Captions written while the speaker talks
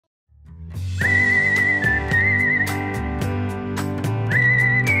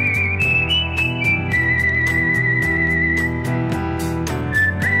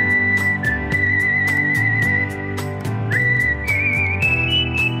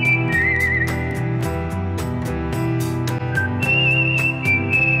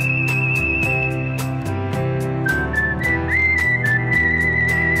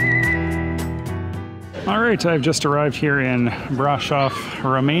Alright, I've just arrived here in Brasov,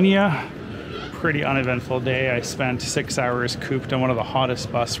 Romania. Pretty uneventful day. I spent 6 hours cooped on one of the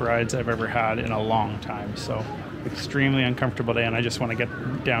hottest bus rides I've ever had in a long time. So, extremely uncomfortable day, and I just want to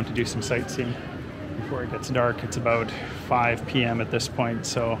get down to do some sightseeing before it gets dark. It's about 5 p.m. at this point,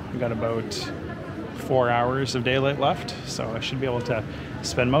 so I've got about 4 hours of daylight left. So I should be able to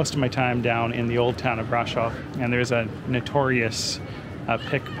spend most of my time down in the old town of Brasov. And there's a notorious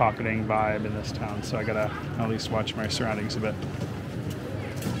pickpocketing vibe in this town, so I gotta at least watch my surroundings a bit.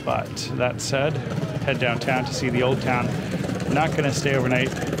 But that said, head downtown to see the old town. I'm not gonna stay overnight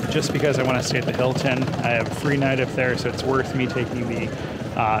just because I want to stay at the Hilton. I have a free night up there, so it's worth me taking the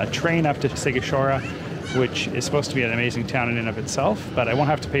train up to Sighisoara, which is supposed to be an amazing town in and of itself, but I won't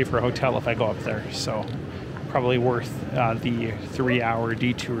have to pay for a hotel if I go up there, so probably worth the 3-hour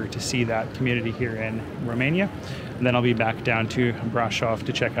detour to see that community here in Romania. And then I'll be back down to Brasov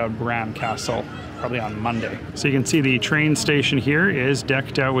to check out Bram Castle, probably on Monday. So you can see the train station here is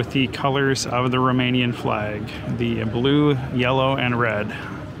decked out with the colors of the Romanian flag, the blue, yellow, and red.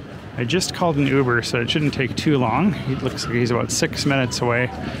 I just called an Uber, so it shouldn't take too long. It looks like he's about 6 minutes away.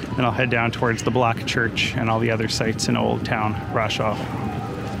 Then I'll head down towards the Black Church and all the other sites in Old Town Brasov.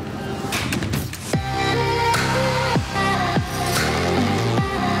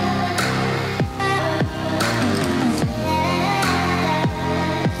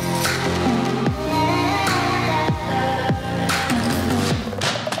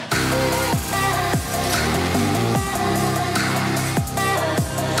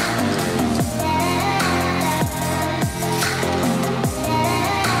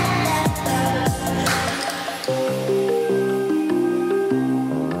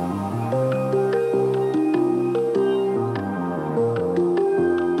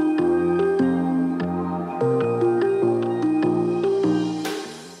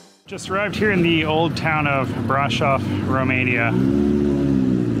 Just arrived here in the old town of Brasov, Romania.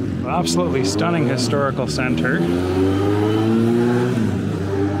 Absolutely stunning historical center. I'm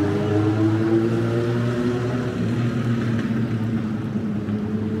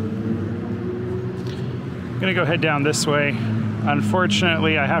gonna go head down this way.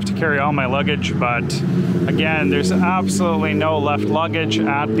 Unfortunately, I have to carry all my luggage, but again, there's absolutely no left luggage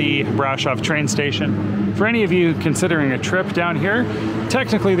at the Brasov train station. For any of you considering a trip down here,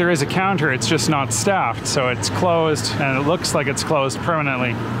 technically there is a counter, it's just not staffed, so it's closed, and it looks like it's closed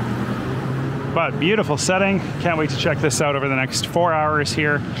permanently. But beautiful setting. Can't wait to check this out over the next 4 hours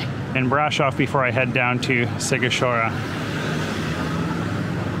here in Brasov before I head down to Sighisoara.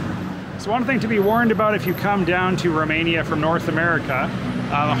 So one thing to be warned about if you come down to Romania from North America,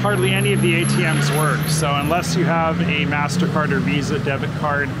 hardly any of the ATMs work. So unless you have a MasterCard or Visa debit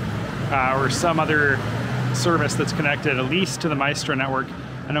card or some other service that's connected at least to the Maestro network,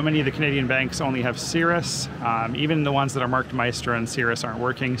 I know many of the Canadian banks only have Cirrus. Even the ones that are marked Maestro and Cirrus aren't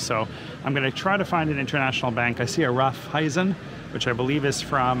working. So I'm going to try to find an international bank. I see a Raiffeisen, which I believe is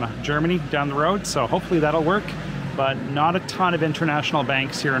from Germany down the road. So hopefully that'll work. But not a ton of international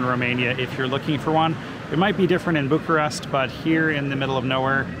banks here in Romania if you're looking for one. It might be different in Bucharest, but here in the middle of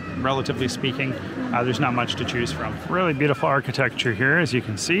nowhere, relatively speaking, there's not much to choose from. Really beautiful architecture here, as you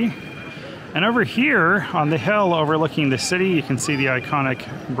can see. And over here on the hill overlooking the city, you can see the iconic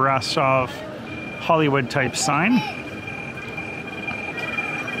Brasov Hollywood type sign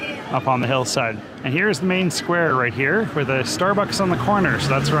up on the hillside. And here's the main square right here with a Starbucks on the corner. So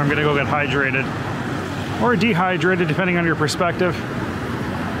that's where I'm gonna go get hydrated. Or dehydrated, depending on your perspective,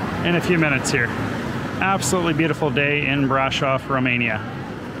 in a few minutes here. Absolutely beautiful day in Brasov, Romania.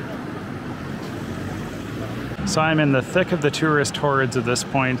 So I'm in the thick of the tourist hordes at this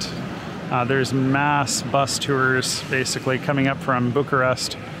point. There's mass bus tours basically coming up from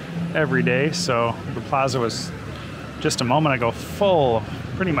Bucharest every day. So the plaza was just a moment ago full of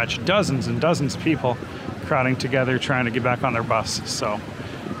pretty much dozens and dozens of people crowding together trying to get back on their bus. So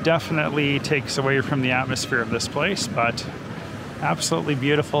definitely takes away from the atmosphere of this place, but absolutely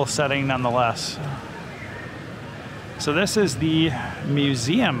beautiful setting nonetheless. So this is the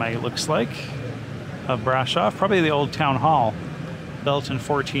museum, it looks like, of Brasov, probably the old town hall, built in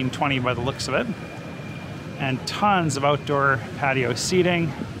 1420 by the looks of it. And tons of outdoor patio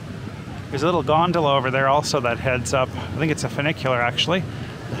seating. There's a little gondola over there also that heads up, I think it's a funicular actually,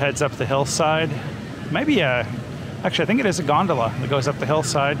 that heads up the hillside. Maybe actually I think it is a gondola that goes up the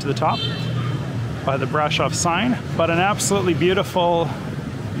hillside to the top by the Brasov sign. But an absolutely beautiful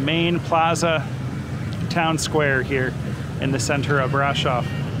main plaza, town square here in the center of Brasov.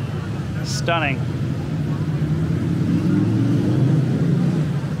 Stunning.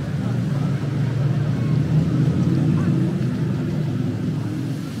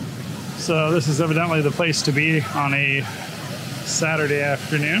 So this is evidently the place to be on a Saturday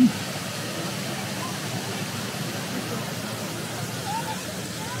afternoon.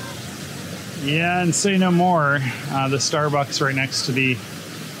 Yeah, and say no more. The Starbucks right next to the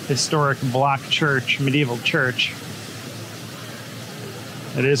historic black church, medieval church.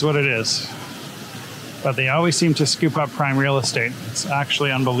 It is what it is. But they always seem to scoop up prime real estate. It's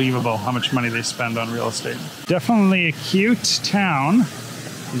actually unbelievable how much money they spend on real estate. Definitely a cute town,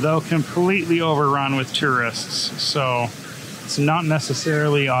 though completely overrun with tourists. So it's not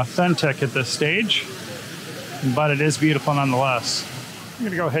necessarily authentic at this stage, but it is beautiful nonetheless. I'm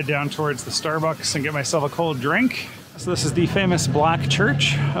gonna go head down towards the Starbucks and get myself a cold drink. So this is the famous black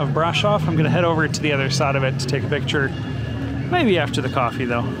church of Brasov. I'm gonna head over to the other side of it to take a picture. Maybe after the coffee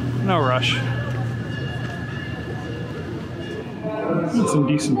though, no rush. Some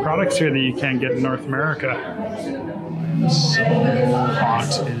decent products here that you can't get in North America. So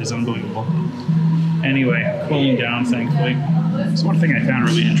hot, it is unbelievable. Anyway, cooling down thankfully. So one thing I found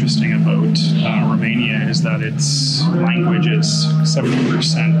really interesting about Romania is that its language is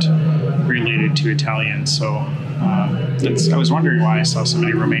 70% related to Italian. So I was wondering why I saw so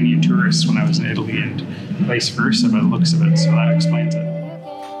many Romanian tourists when I was in Italy and vice versa by the looks of it. So that explains it.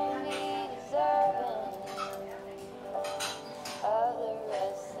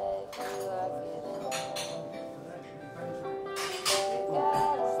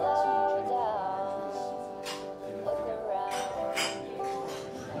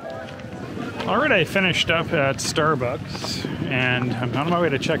 Alright, I finished up at Starbucks and I'm on my way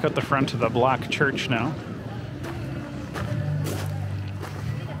to check out the front of the black church now.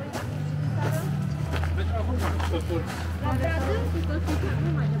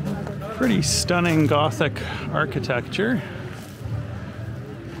 Pretty stunning Gothic architecture.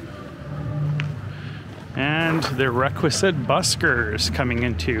 And the requisite buskers coming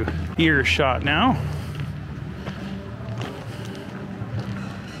into earshot now.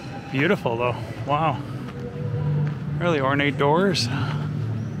 Beautiful though, wow. Really ornate doors.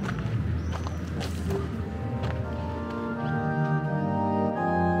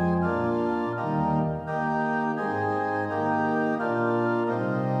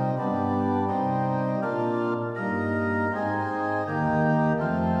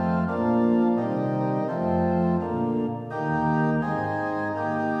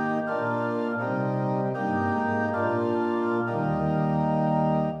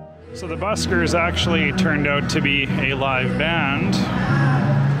 So the buskers actually turned out to be a live band.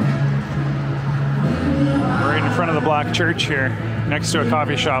 Right in front of the black church here, next to a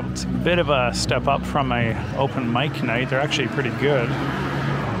coffee shop. It's a bit of a step up from a open mic night. They're actually pretty good.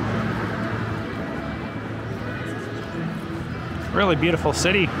 Really beautiful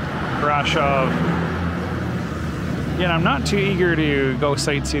city, Brasov. Again, I'm not too eager to go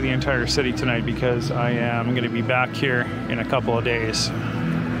sightsee the entire city tonight because I am going to be back here in a couple of days.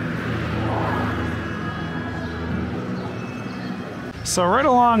 So right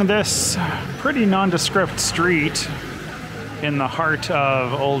along this pretty nondescript street in the heart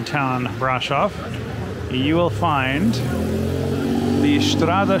of Old Town Brasov, you will find the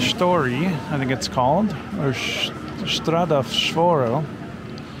Strada Sforii, I think it's called, or Strada Sforii,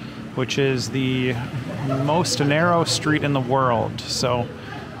 which is the most narrow street in the world. So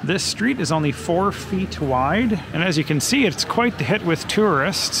this street is only 4 feet wide, and as you can see, it's quite the hit with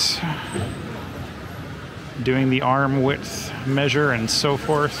tourists doing the arm width measure and so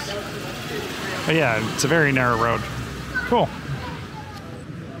forth. But yeah, it's a very narrow road. Cool.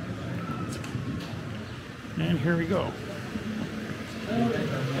 And here we go.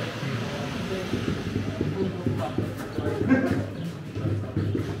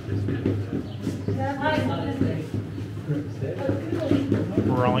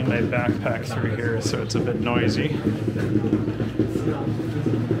 Rolling my backpack through here, so it's a bit noisy.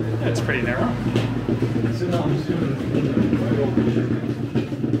 Yeah, it's pretty narrow.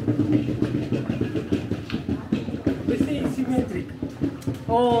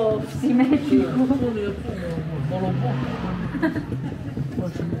 Oh, simetrico.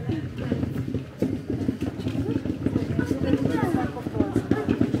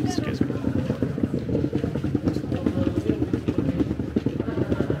 Excuse me.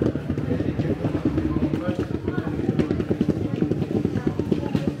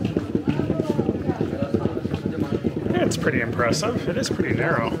 Yeah, it's pretty impressive. It is pretty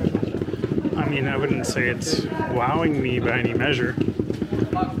narrow. I mean, I wouldn't say it's wowing me by any measure,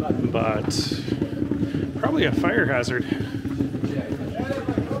 but probably a fire hazard.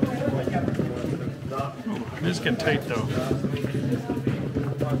 It is getting tight though.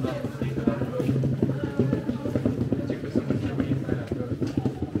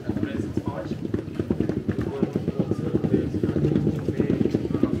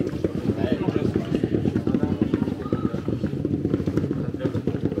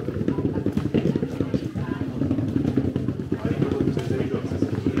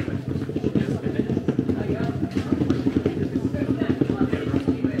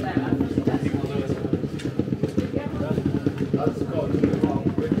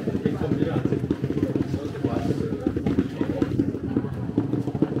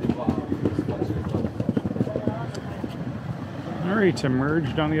 Alright,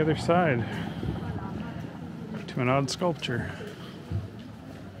 emerged on the other side to an odd sculpture.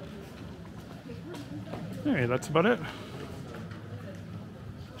 Hey, that's about it.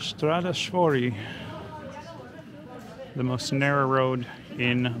 Strada Sforii, the most narrow road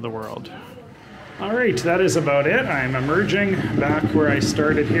in the world. Alright, that is about it. I'm emerging back where I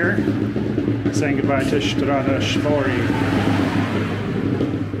started here, saying goodbye to Strada Sforii.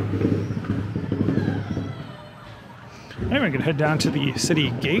 Anyway, I'm going to head down to the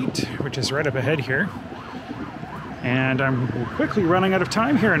city gate, which is right up ahead here. And I'm quickly running out of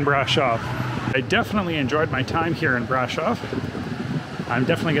time here in Brasov. I definitely enjoyed my time here in Brasov. I'm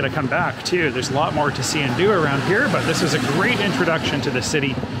definitely going to come back too. There's a lot more to see and do around here, but this is a great introduction to the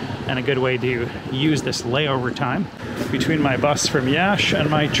city and a good way to use this layover time between my bus from Iasi and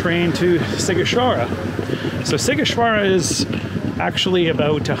my train to Sighisoara. So Sighisoara is actually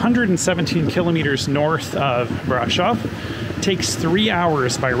about 117 kilometers north of Brasov. Takes 3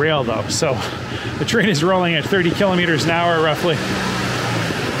 hours by rail though, so the train is rolling at 30 kilometers an hour roughly.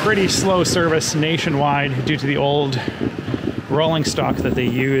 Pretty slow service nationwide due to the old rolling stock that they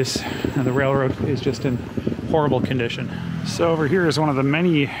use, and the railroad is just in horrible condition. So over here is one of the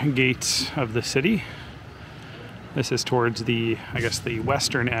many gates of the city. This is towards the, I guess, the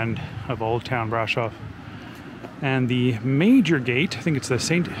western end of Old Town Brasov. And the major gate, I think it's the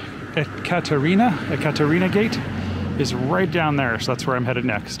St. Ekaterina gate, is right down there, so that's where I'm headed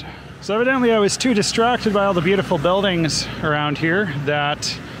next. So evidently I was too distracted by all the beautiful buildings around here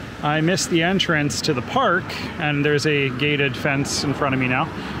that I missed the entrance to the park, and there's a gated fence in front of me now.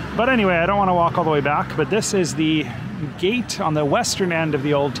 But anyway, I don't want to walk all the way back, but this is the gate on the western end of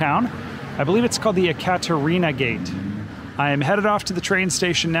the old town. I believe it's called the Ekaterina gate. I am headed off to the train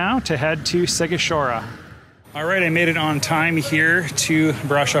station now to head to Sighisoara. All right, I made it on time here to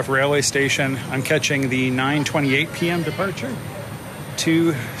Brasov railway station. I'm catching the 9:28 p.m. departure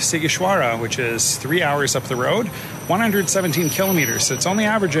to Sighisoara, which is 3 hours up the road, 117 kilometers. So it's only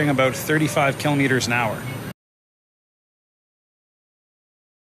averaging about 35 kilometers an hour.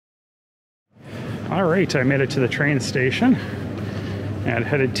 All right, I made it to the train station and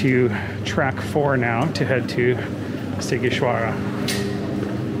headed to track 4 now to head to Sighisoara.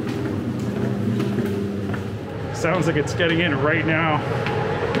 Sounds like it's getting in right now.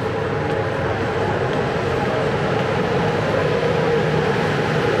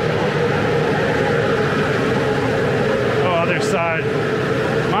 Oh, other side.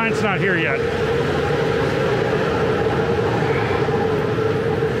 Mine's not here yet.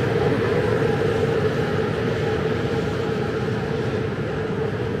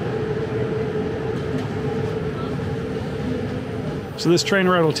 So this train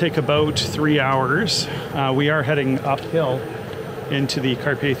ride will take about 3 hours. We are heading uphill into the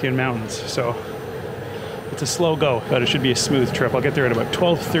Carpathian Mountains, so it's a slow go, but it should be a smooth trip. I'll get there at about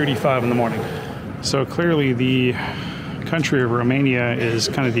 12:35 in the morning. So clearly the country of Romania is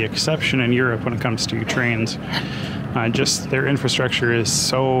kind of the exception in Europe when it comes to trains. Just their infrastructure is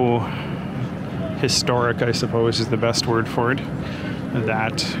so historic, I suppose is the best word for it,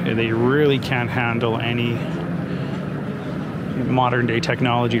 that they really can't handle any modern day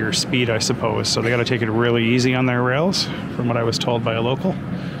technology or speed, I suppose. So they got to take it really easy on their rails, from what I was told by a local.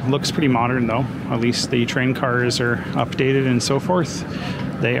 It looks pretty modern though. At least the train cars are updated and so forth.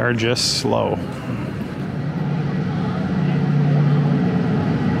 They are just slow.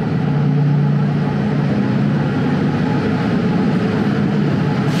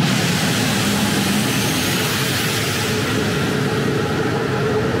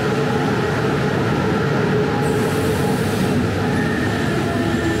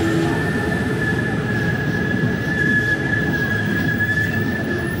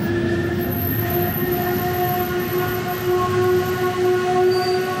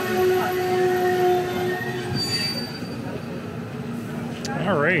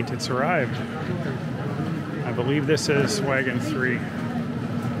 It's arrived. I believe this is wagon 3.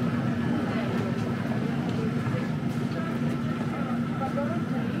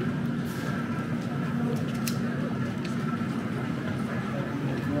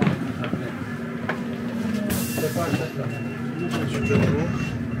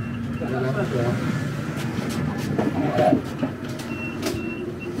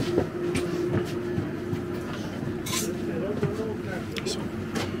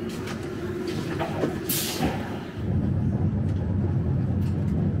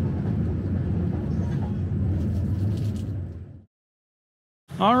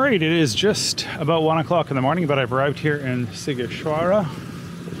 All right, it is just about 1 o'clock in the morning, but I've arrived here in Sighisoara,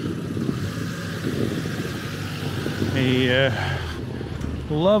 a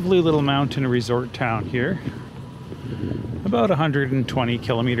lovely little mountain resort town here, about 120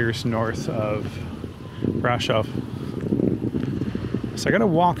 kilometers north of Brasov. So I gotta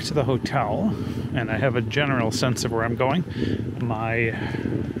walk to the hotel, and I have a general sense of where I'm going. My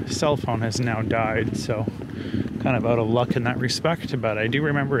cell phone has now died, so kind of out of luck in that respect, but I do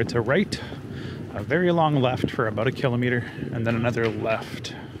remember it's a right, a very long left for about a kilometer, and then another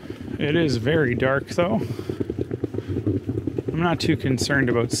left. It is very dark though. I'm not too concerned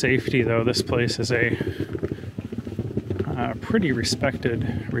about safety though. This place is a pretty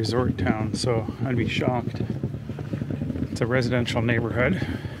respected resort town, so I'd be shocked. It's a residential neighborhood.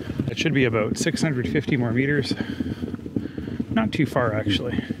 It should be about 650 more meters. Not too far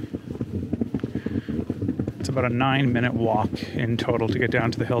actually. It's about a 9-minute walk in total to get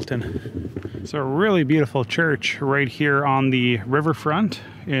down to the Hilton. It's a really beautiful church right here on the riverfront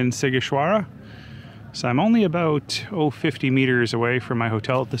in Sighisoara. So I'm only about 50 meters away from my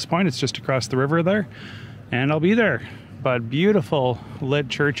hotel at this point. It's just across the river there, and I'll be there. But beautiful lit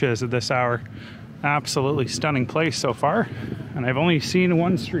churches at this hour. Absolutely stunning place so far, and I've only seen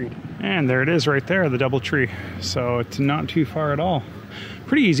one street. And there it is right there, the double tree. So it's not too far at all.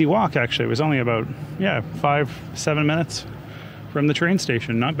 Pretty easy walk actually. It was only about 5-7 minutes from the train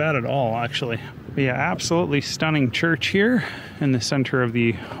station. Not bad at all actually. But yeah, absolutely stunning church here in the center of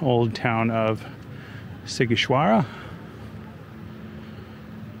the old town of Sighisoara.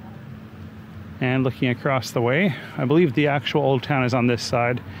 And looking across the way, I believe the actual old town is on this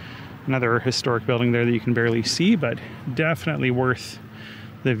side. Another historic building there that you can barely see, but definitely worth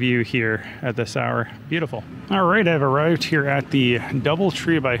the view here at this hour. Beautiful. All right, I've arrived here at the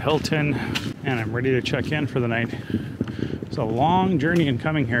DoubleTree by Hilton, and I'm ready to check in for the night. It's a long journey in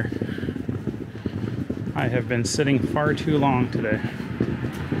coming here. I have been sitting far too long today.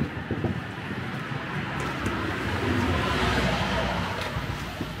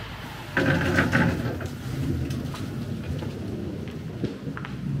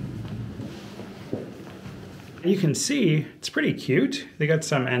 You can see it's pretty cute. They got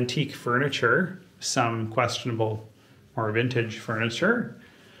some antique furniture, some questionable or vintage furniture,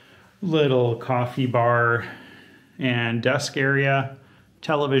 little coffee bar and desk area,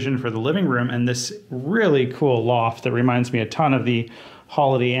 television for the living room, and this really cool loft that reminds me a ton of the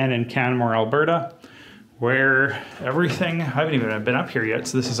Holiday Inn in Canmore, Alberta, where everything, I haven't even been up here yet,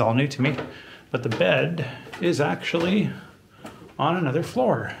 so this is all new to me, but the bed is actually on another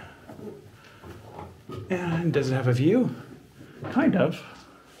floor. And does it have a view? Kind of.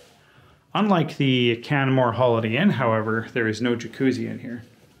 Unlike the Canmore Holiday Inn, however, there is no jacuzzi in here.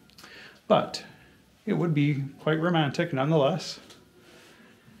 But it would be quite romantic nonetheless.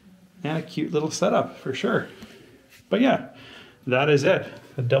 And a cute little setup for sure. But yeah, that is it.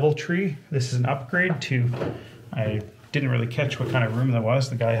 The DoubleTree. This is an upgrade to, I didn't really catch what kind of room that was.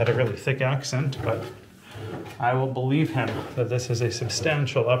 The guy had a really thick accent, but I will believe him that this is a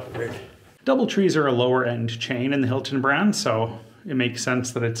substantial upgrade. DoubleTrees are a lower end chain in the Hilton brand, so it makes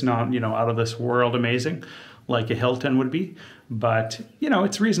sense that it's not, out of this world amazing like a Hilton would be. But,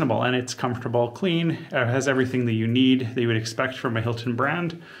 it's reasonable and it's comfortable, clean, it has everything that you need, that you would expect from a Hilton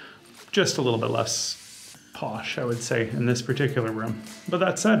brand. Just a little bit less posh, I would say, in this particular room. But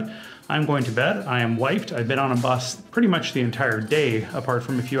that said, I'm going to bed. I am wiped. I've been on a bus pretty much the entire day, apart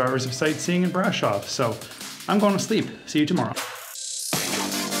from a few hours of sightseeing in Brasov. So I'm going to sleep. See you tomorrow.